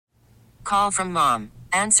Call from mom.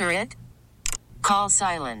 Answer it. Call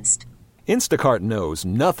silenced. Instacart knows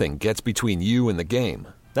nothing gets between you and the game.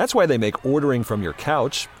 That's why they make ordering from your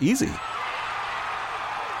couch easy.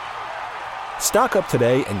 Stock up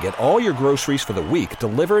today and get all your groceries for the week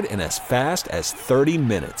delivered in as fast as 30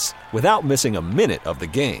 minutes without missing a minute of the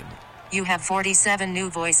game. You have 47 new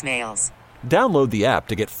voicemails. Download the app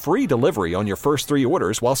to get free delivery on your first 3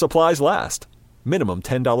 orders while supplies last. Minimum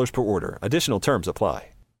 $10 per order. Additional terms apply.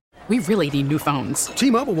 We really need new phones.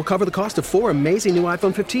 T-Mobile will cover the cost of 4 amazing new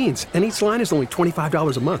iPhone 15s, and each line is only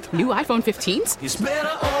 $25 a month. New iPhone 15s? It's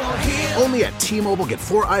better over here. Only at T-Mobile, get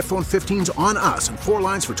 4 iPhone 15s on us and 4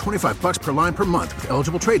 lines for $25 per line per month with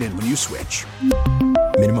eligible trade-in when you switch.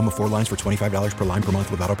 Minimum of 4 lines for $25 per line per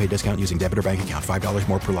month with autopay discount using debit or bank account. $5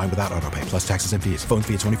 more per line without autopay, plus taxes and fees. Phone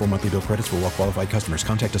fee at 24 monthly bill credits for well-qualified customers.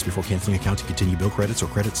 Contact us before canceling account to continue bill credits or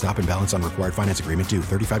credit stop and balance on required finance agreement due.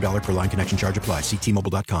 $35 per line connection charge applies. See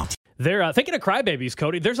T-Mobile.com. They're thinking of crybabies,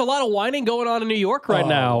 Cody. There's a lot of whining going on in New York right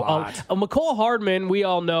now. Mecole Hardman, we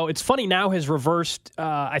all know, it's funny now, has reversed,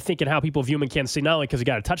 I think, in how people view him in Kansas City, not only because he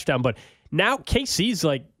got a touchdown, but now KC's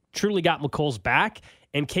truly got Mecole's back,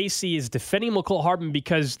 and KC is defending Mecole Hardman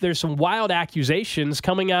because there's some wild accusations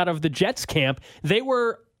coming out of the Jets camp. They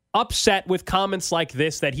were upset with comments like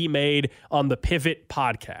this that he made on the Pivot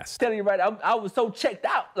podcast. Telling you right, I was so checked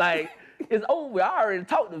out. It's over. I already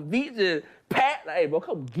talked to Veach and Pat. Hey, bro,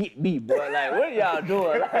 come get me, bro. What are y'all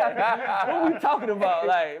doing? What are we talking about?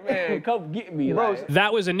 Man, come get me. Bro.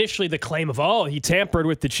 That was initially the claim of, he tampered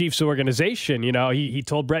with the Chiefs organization. You know, he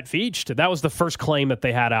told Brett Veach. That was the first claim that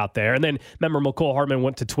they had out there. And then, remember, Mecole Hardman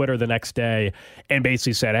went to Twitter the next day and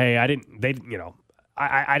basically said, hey, I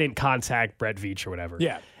didn't contact Brett Veach or whatever.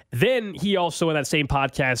 Yeah. Then he also, in that same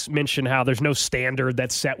podcast, mentioned how there's no standard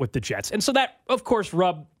that's set with the Jets. And so that, of course,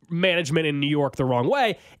 rubbed management in New York the wrong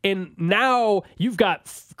way. And now you've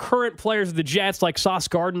got current players of the Jets like Sauce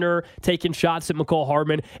Gardner taking shots at Mecole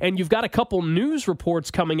Hardman. And you've got a couple news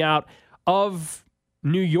reports coming out of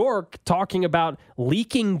New York talking about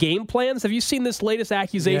leaking game plans. Have you seen this latest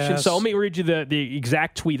accusation? Yes. So let me read you the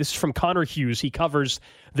exact tweet. This is from Connor Hughes. He covers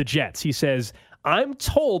the Jets. He says, I'm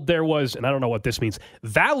told there was, and I don't know what this means,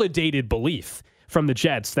 validated belief from the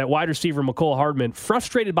Jets that wide receiver Mecole Hardman,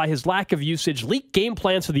 frustrated by his lack of usage, leaked game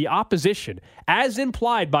plans to the opposition, as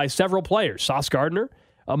implied by several players, Sauce Gardner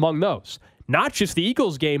among those. Not just the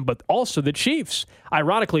Eagles game, but also the Chiefs.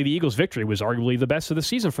 Ironically, the Eagles' victory was arguably the best of the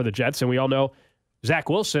season for the Jets, and we all know Zach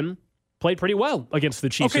Wilson played pretty well against the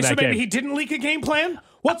Chiefs in that game. Okay, so maybe he didn't leak a game plan?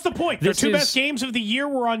 What's the point? The two best games of the year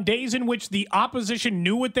were on days in which the opposition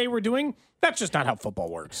knew what they were doing? That's just not how football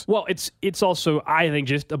works. Well, it's also, I think,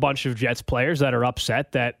 just a bunch of Jets players that are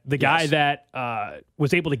upset that the guy that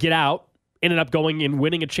was able to get out ended up going and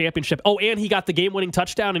winning a championship. Oh, and he got the game-winning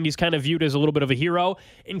touchdown, and he's kind of viewed as a little bit of a hero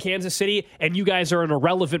in Kansas City, and you guys are an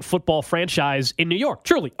irrelevant football franchise in New York.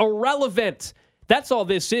 Truly, irrelevant. That's all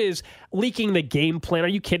this is, leaking the game plan. Are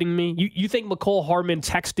you kidding me? You think Mecole Hardman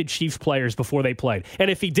texted Chiefs players before they played?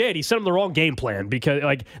 And if he did, he sent them the wrong game plan because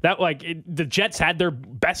the Jets had their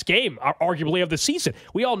best game, arguably, of the season.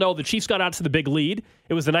 We all know the Chiefs got out to the big lead.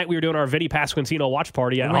 It was the night we were doing our Vinny Pasquantino watch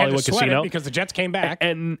party at Hollywood Casino. Because the Jets came back.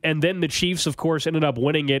 And then the Chiefs, of course, ended up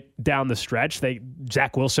winning it down the stretch.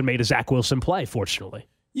 Zach Wilson made a Zach Wilson play, fortunately.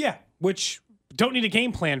 Yeah, which don't need a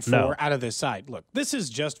game plan for out of this side. Look, this is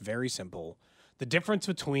just very simple. The difference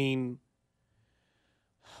between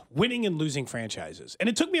winning and losing franchises. And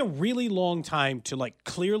it took me a really long time to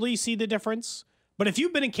clearly see the difference. But if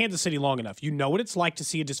you've been in Kansas City long enough, you know what it's like to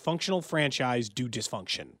see a dysfunctional franchise do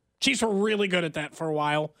dysfunction. Chiefs were really good at that for a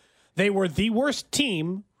while. They were the worst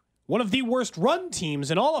team, one of the worst run teams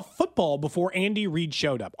in all of football before Andy Reid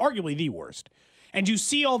showed up. Arguably the worst. And you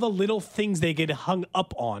see all the little things they get hung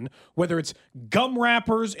up on, whether it's gum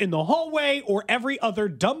wrappers in the hallway or every other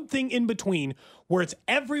dumb thing in between, where it's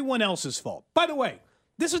everyone else's fault. By the way,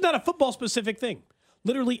 this is not a football-specific thing.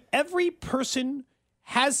 Literally every person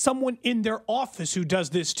has someone in their office who does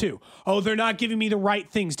this too. Oh, they're not giving me the right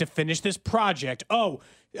things to finish this project. Oh,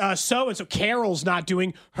 so-and-so Carol's not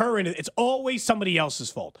doing her, and it's always somebody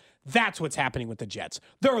else's fault. That's what's happening with the Jets.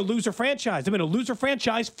 They're a loser franchise. They've been a loser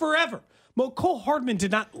franchise forever. Mecole Hardman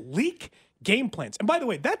did not leak game plans. And by the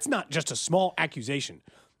way, that's not just a small accusation.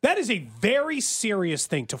 That is a very serious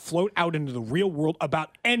thing to float out into the real world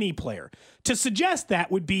about any player. To suggest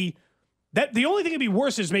that would be that the only thing that'd be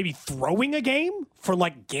worse is maybe throwing a game for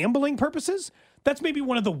gambling purposes. That's maybe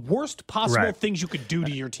one of the worst possible things you could do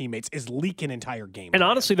to your teammates is leak an entire game. And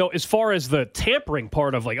honestly, though, as far as the tampering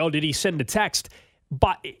part of did he send a text?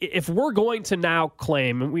 But if we're going to now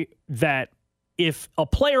claim that if a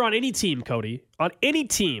player on any team, Cody, on any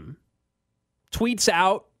team, tweets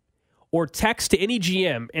out or texts to any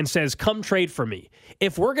GM and says, come trade for me,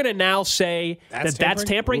 if we're going to now say that's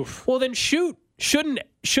tampering, well, then shoot. Shouldn't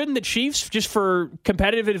the Chiefs, just for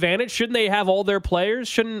competitive advantage, shouldn't they have all their players?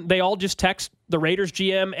 Shouldn't they all just text the Raiders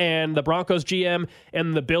GM and the Broncos GM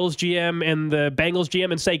and the Bills GM and the Bengals GM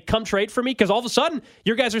and say, come trade for me? Because all of a sudden,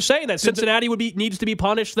 you guys are saying that Cincinnati needs to be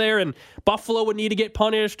punished there, and Buffalo would need to get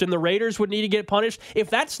punished, and the Raiders would need to get punished. If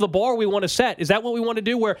that's the bar we want to set, is that what we want to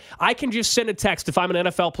do, where I can just send a text if I'm an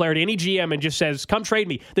NFL player to any GM and just says, come trade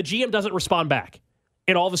me? The GM doesn't respond back,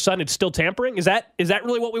 and all of a sudden it's still tampering? Is that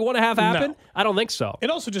really what we want to have happen? No. I don't think so. It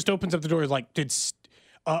also just opens up the door. Like,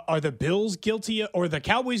 are the Bills guilty or the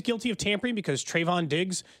Cowboys guilty of tampering because Trayvon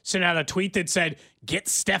Diggs sent out a tweet that said, get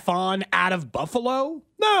Stephon out of Buffalo?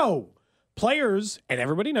 No. Players, and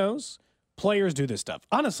everybody knows, players do this stuff.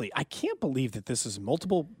 Honestly, I can't believe that this is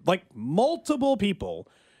multiple people.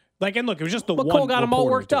 Like, and look, it was just the one. Mecole got them all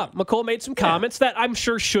worked up. Mecole made some comments that I'm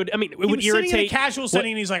sure should. I mean, it would irritate. In a casual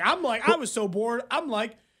setting, and he's like, I was so bored. I'm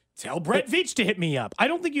like, tell Brett Veach to hit me up. I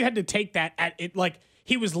don't think you had to take that at it. Like,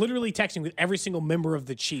 he was literally texting with every single member of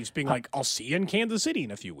the Chiefs, being like, I'll see you in Kansas City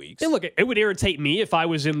in a few weeks. And look, it would irritate me if I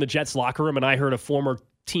was in the Jets locker room and I heard a former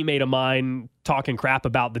teammate of mine talking crap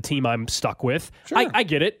about the team I'm stuck with. Sure. I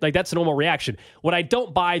get it. Like, that's a normal reaction. What I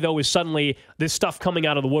don't buy, though, is suddenly this stuff coming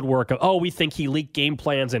out of the woodwork of, oh, we think he leaked game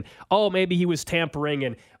plans, and oh, maybe he was tampering,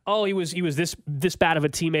 and oh, he was this bad of a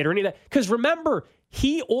teammate or any of that. Because remember,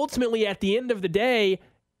 he ultimately at the end of the day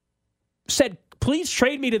said, please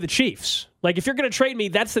trade me to the Chiefs. Like, if you're going to trade me,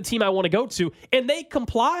 that's the team I want to go to. And they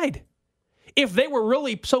complied. If they were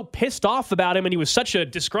really so pissed off about him and he was such a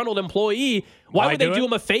disgruntled employee, why would they do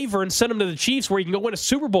him a favor and send him to the Chiefs where he can go win a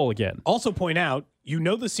Super Bowl again? Also point out,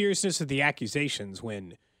 the seriousness of the accusations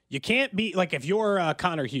when you can't be, like, if you're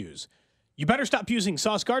Connor Hughes, you better stop using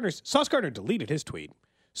Sauce Gardner. Sauce Gardner deleted his tweet.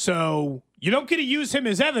 So you don't get to use him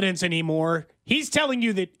as evidence anymore. He's telling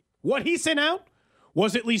you that what he sent out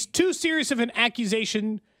was at least too serious of an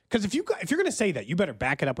accusation. Because if you're going to say that, you better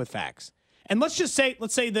back it up with facts. And let's say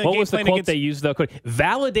the what game was the plan quote against they used though?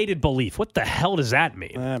 Validated belief. What the hell does that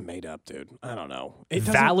mean? Made up, dude. I don't know.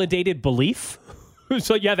 Validated belief.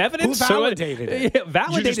 So you have evidence. Who validated it? Yeah,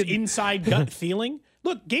 validated. Just inside gut feeling.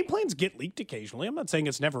 Look, game plans get leaked occasionally. I'm not saying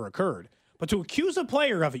it's never occurred, but to accuse a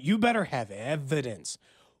player of it, you better have evidence.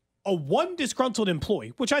 A one disgruntled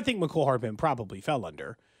employee, which I think Mecole Hardman probably fell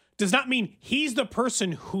under, does not mean he's the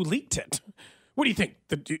person who leaked it. What do you think?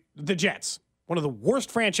 The Jets, one of the worst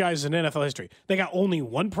franchises in NFL history. They got only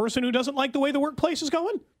one person who doesn't like the way the workplace is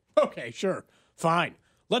going? Okay, sure. Fine.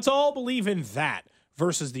 Let's all believe in that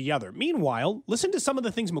versus the other. Meanwhile, listen to some of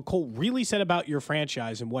the things Mecole really said about your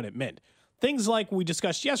franchise and what it meant. Things like we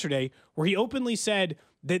discussed yesterday, where he openly said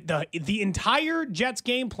that the entire Jets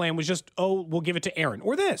game plan was just, we'll give it to Aaron.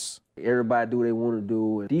 Or this. Everybody do what they want to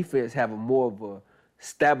do. And defense have a more of a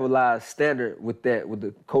stabilized standard with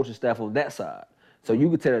the coaching staff on that side. So you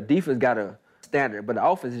could tell the defense got a standard, but the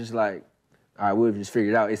offense is just like, all right, we've just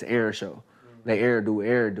figured it out. It's an Aaron show. Let Aaron do what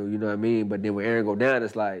Aaron do, you know what I mean? But then when Aaron go down,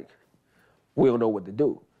 it's like, we don't know what to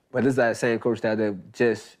do. But this is that same coach staff that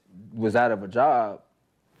just was out of a job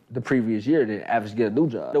the previous year, then average get a new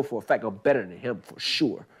job. I know for a fact I'm better than him for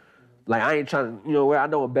sure. Like, I ain't trying to, I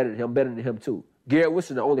know I'm better than him too. Garrett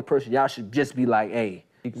Wilson, the only person y'all should just be like, hey.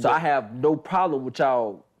 So I have no problem with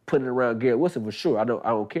y'all putting around Garrett Wilson for sure. I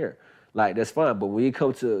don't care. Like, that's fine. But when you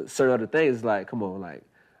come to certain other things, it's like, come on, like,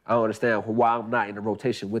 I don't understand why I'm not in the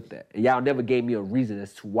rotation with that. And y'all never gave me a reason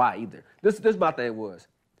as to why either. This my thing was,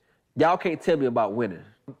 y'all can't tell me about winning.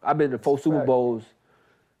 I've been to 4 Super Bowls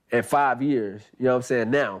in 5 years, you know what I'm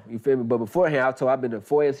saying, now, you feel me? But beforehand, I've been to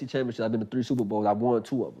 4 AFC championships, I've been to 3 Super Bowls, I've won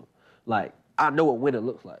 2 of them. Like, I know what winning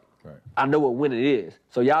looks like. Right. I know what winning is.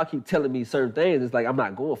 So y'all keep telling me certain things, it's like, I'm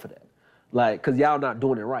not going for that. Like, because y'all not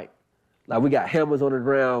doing it right. Like, we got hammers on the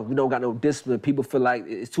ground, we don't got no discipline, people feel like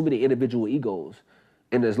it's too many individual egos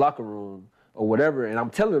in this locker room or whatever, and I'm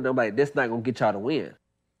telling them, I'm like, that's not going to get y'all to win.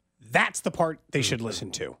 That's the part they should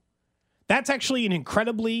listen to. That's actually an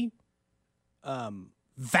incredibly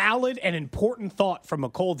valid and important thought from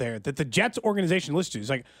Mecole there that the Jets organization listens to. He's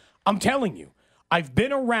like, I'm telling you, I've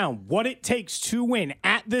been around what it takes to win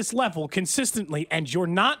at this level consistently, and you're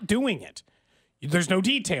not doing it. There's no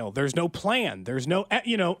detail. There's no plan. There's no,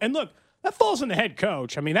 and look, that falls on the head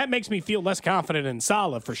coach. I mean, that makes me feel less confident in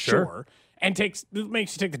Saleh for sure. And makes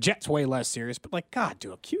you take the Jets way less serious. But, like, God,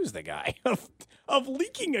 to accuse the guy of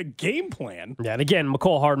leaking a game plan. Yeah, and again,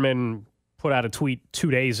 Mecole Hardman put out a tweet 2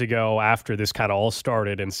 days ago after this kind of all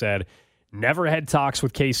started and said, never had talks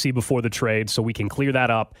with KC before the trade, so we can clear that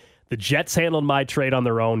up. The Jets handled my trade on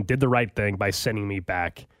their own, did the right thing by sending me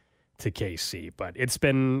back to KC. But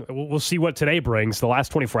we'll see what today brings. The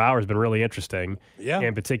last 24 hours have been really interesting,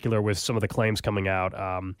 in particular with some of the claims coming out.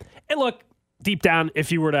 And look, deep down,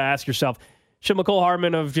 if you were to ask yourself, should Mecole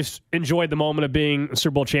Hardman have just enjoyed the moment of being a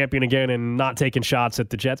Super Bowl champion again and not taking shots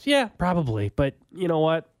at the Jets? Yeah, probably. But you know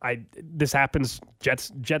what? This happens.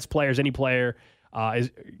 Jets players, any player,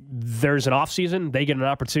 there's an offseason. They get an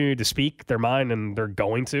opportunity to speak their mind, and they're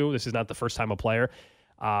going to. This is not the first time a player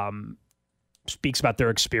speaks about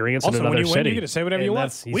their experience also, in another when you city. Win, you get to say whatever you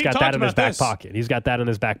want. He's got that in his back pocket. He's got that in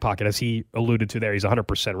his back pocket, as he alluded to there. He's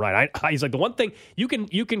 100% right. He's like, the one thing you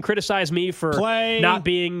can criticize me for not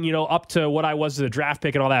being up to what I was as a draft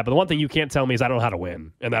pick and all that, but the one thing you can't tell me is I don't know how to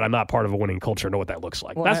win and that I'm not part of a winning culture. Know what that looks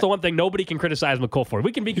like. Well, that's the one thing nobody can criticize Mecole for.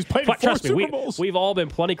 We can be. Trust me, we've all been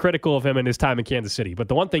plenty critical of him in his time in Kansas City. But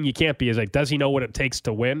the one thing you can't be is like, does he know what it takes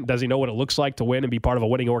to win? Does he know what it looks like to win and be part of a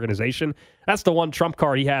winning organization? That's the one trump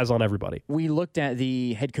card he has on everybody. We looked at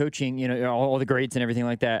the head coaching, all the grades and everything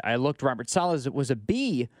like that. I looked, Robert Saleh was a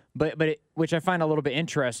B, which I find a little bit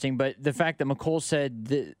interesting. But the fact that Mecole said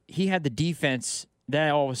that he had the defense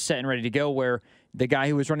that all was set and ready to go, where the guy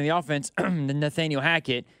who was running the offense, Nathaniel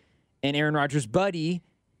Hackett, and Aaron Rodgers' buddy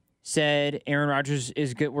said Aaron Rodgers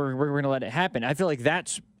is good. We're going to let it happen. I feel like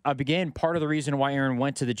that's, again, part of the reason why Aaron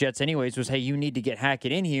went to the Jets anyways was, hey, you need to get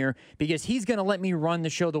Hackett in here because he's going to let me run the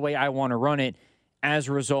show the way I want to run it. As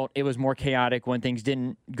a result, it was more chaotic when things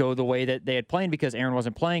didn't go the way that they had planned because Aaron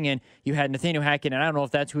wasn't playing. And you had Nathaniel Hackett, and I don't know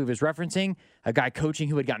if that's who he was referencing, a guy coaching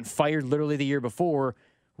who had gotten fired literally the year before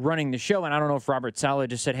running the show. And I don't know if Robert Saleh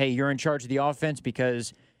just said, hey, you're in charge of the offense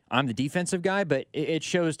because I'm the defensive guy. But it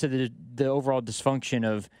shows to the overall dysfunction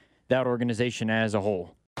of that organization as a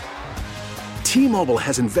whole. T-Mobile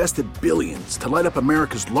has invested billions to light up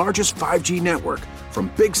America's largest 5G network, from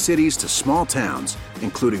big cities to small towns,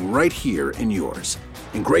 including right here in yours.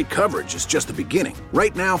 And great coverage is just the beginning.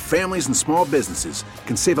 Right now, families and small businesses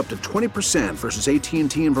can save up to 20% versus AT&T and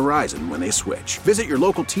Verizon when they switch. Visit your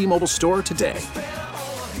local T-Mobile store today.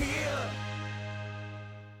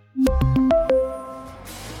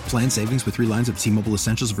 Plan savings with 3 lines of T-Mobile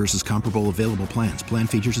Essentials versus comparable available plans. Plan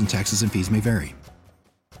features and taxes and fees may vary.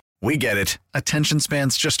 We get it. Attention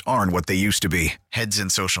spans just aren't what they used to be. Heads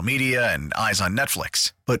in social media and eyes on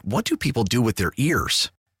Netflix. But what do people do with their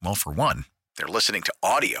ears? Well, for one, they're listening to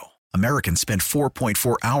audio. Americans spend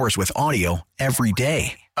 4.4 hours with audio every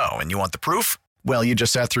day. Oh, and you want the proof? Well, you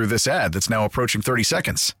just sat through this ad that's now approaching 30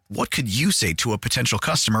 seconds. What could you say to a potential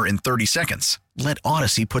customer in 30 seconds? Let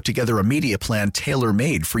Odyssey put together a media plan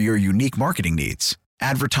tailor-made for your unique marketing needs.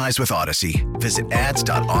 Advertise with Odyssey. Visit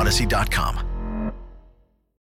ads.odyssey.com.